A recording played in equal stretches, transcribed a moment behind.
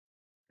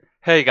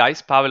Hey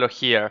guys, Pablo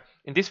here.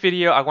 In this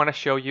video, I want to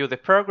show you the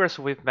progress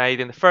we've made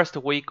in the first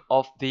week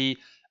of the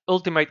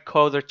Ultimate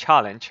Coder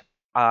Challenge,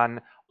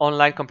 an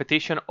online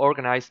competition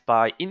organized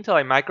by Intel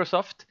and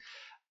Microsoft.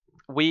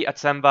 We at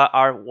Zenva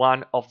are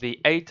one of the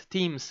 8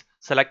 teams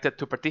selected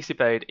to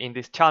participate in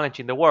this challenge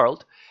in the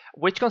world,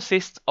 which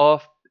consists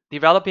of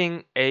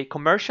developing a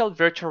commercial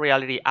virtual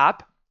reality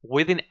app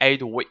within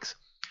 8 weeks.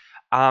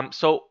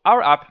 So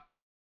our app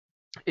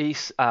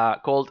is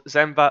called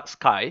Zenva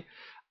Sky,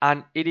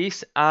 and it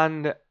is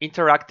an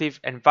interactive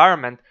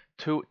environment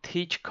to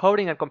teach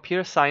coding and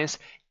computer science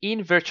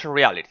in virtual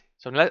reality.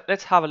 So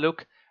let's have a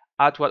look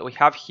at what we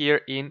have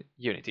here in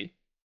Unity.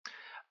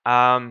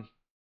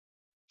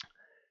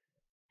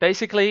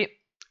 Basically,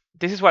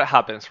 this is what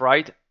happens,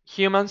 right?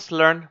 Humans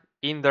learn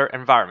in their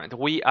environment.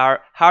 We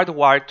are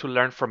hardwired to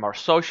learn from our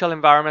social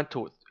environment,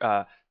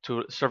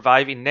 to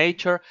survive in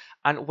nature.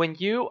 And when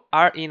you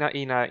are in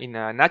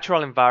a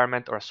natural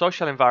environment or a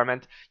social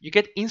environment, you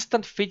get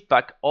instant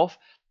feedback of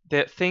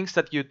the things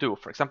that you do.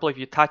 For example, if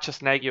you touch a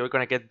snake, you're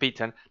going to get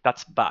bitten.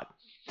 That's bad.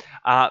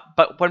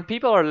 But when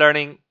people are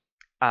learning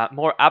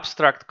more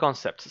abstract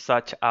concepts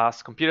such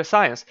as computer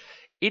science,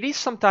 it is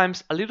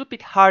sometimes a little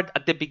bit hard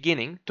at the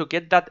beginning to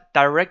get that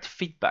direct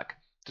feedback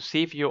to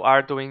see if you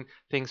are doing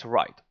things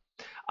right.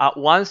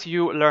 Once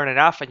you learn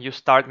enough and you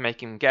start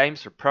making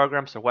games or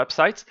programs or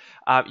websites,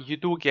 you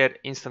do get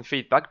instant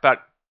feedback, but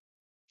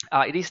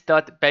it is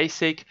that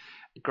basic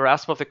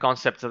grasp of the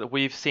concept that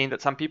we've seen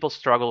that some people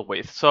struggle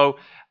with. So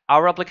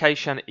our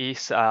application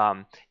is,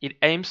 it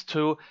aims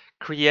to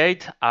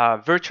create a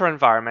virtual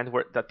environment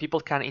that people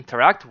can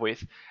interact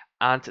with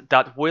and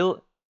that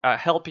will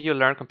help you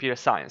learn computer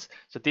science.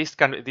 So this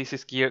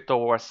is geared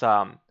towards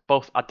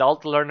both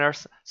adult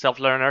learners,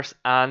 self-learners,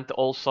 and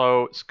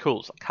also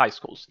schools, like high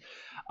schools.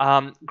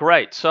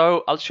 Great,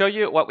 so I'll show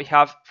you what we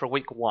have for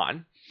week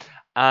 1.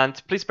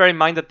 And please bear in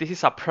mind that this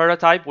is a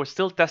prototype. We're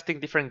still testing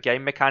different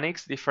game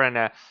mechanics,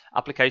 different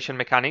application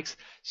mechanics.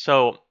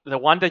 So the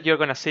one that you're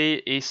going to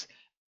see is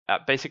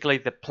basically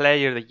the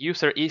player, the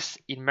user is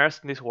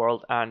immersed in this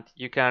world, and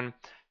you can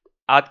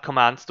add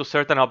commands to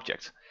certain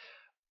objects.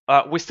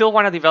 We still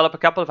want to develop a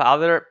couple of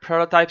other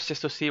prototypes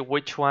just to see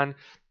which one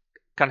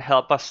can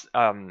help us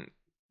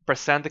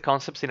present the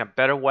concepts in a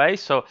better way.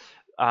 So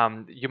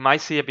you might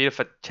see a bit of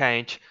a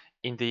change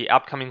in the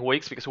upcoming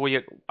weeks because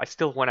I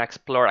still want to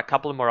explore a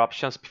couple more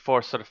options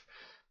before sort of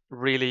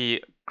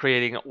really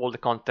creating all the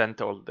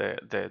content or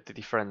the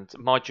different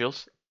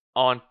modules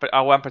on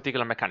one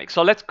particular mechanic.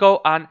 So let's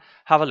go and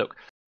have a look.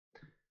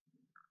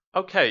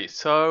 Okay,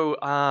 so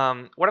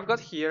what I've got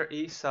here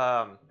is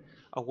a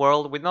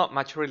world with not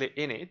much really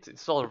in it.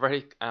 It's all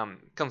very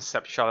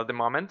conceptual at the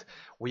moment.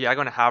 We are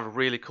going to have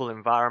really cool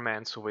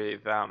environments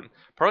with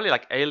probably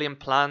like alien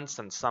plants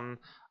and some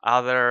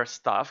other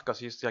stuff,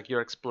 because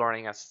you're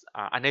exploring as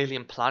an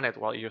alien planet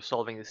while you're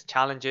solving these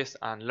challenges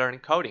and learning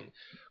coding.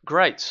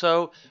 Great.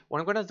 So what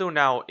I'm going to do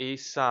now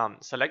is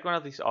select one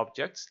of these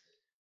objects,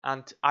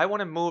 and I want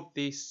to move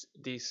these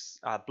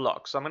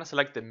blocks. So I'm going to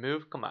select the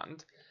move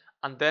command,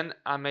 and then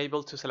I'm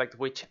able to select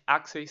which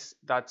axis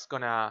that's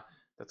gonna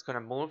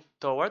move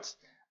towards.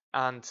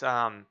 And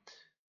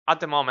at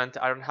the moment,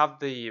 I don't have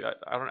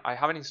I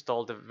haven't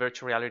installed the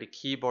virtual reality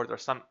keyboard or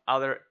some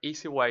other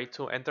easy way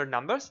to enter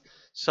numbers.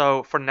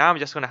 So for now, I'm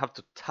just gonna have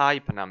to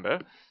type a number.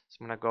 So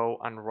I'm gonna go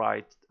and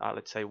write,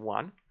 let's say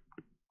 1,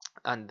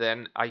 and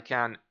then I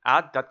can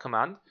add that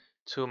command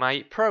to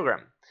my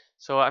program.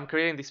 So I'm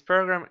creating this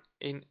program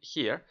in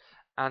here,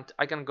 and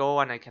I can go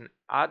and I can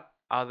add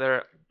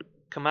other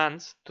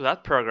commands to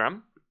that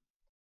program.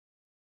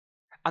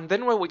 And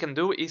then what we can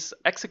do is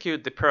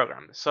execute the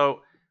program.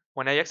 So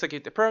when I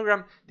execute the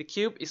program, the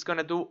cube is going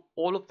to do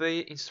all of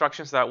the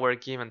instructions that were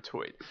given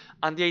to it.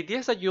 And the idea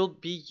is that you'll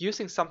be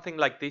using something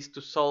like this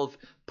to solve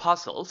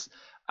puzzles,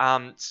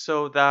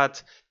 so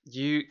that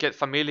you get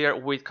familiar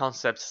with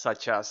concepts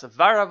such as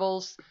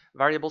variables,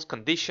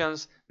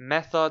 conditions,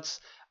 methods,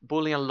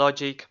 Boolean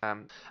logic,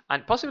 and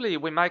possibly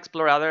we might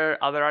explore other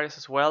areas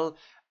as well,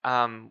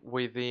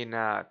 within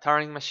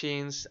Turing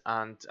machines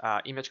and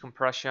image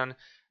compression,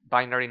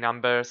 binary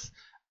numbers,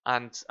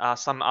 and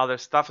some other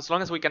stuff, as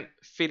long as we can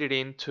fit it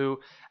into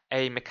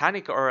a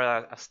mechanic or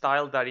a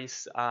style that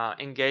is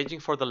engaging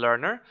for the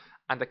learner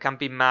and that can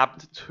be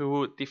mapped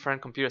to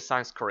different computer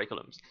science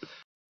curriculums.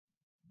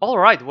 All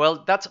right,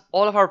 well, that's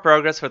all of our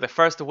progress for the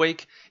first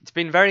week. It's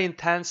been very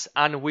intense,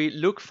 and we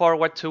look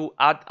forward to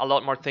add a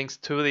lot more things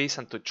to this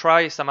and to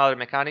try some other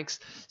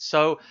mechanics.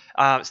 So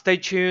stay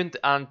tuned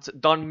and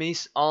don't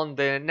miss on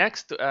the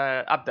next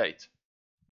update.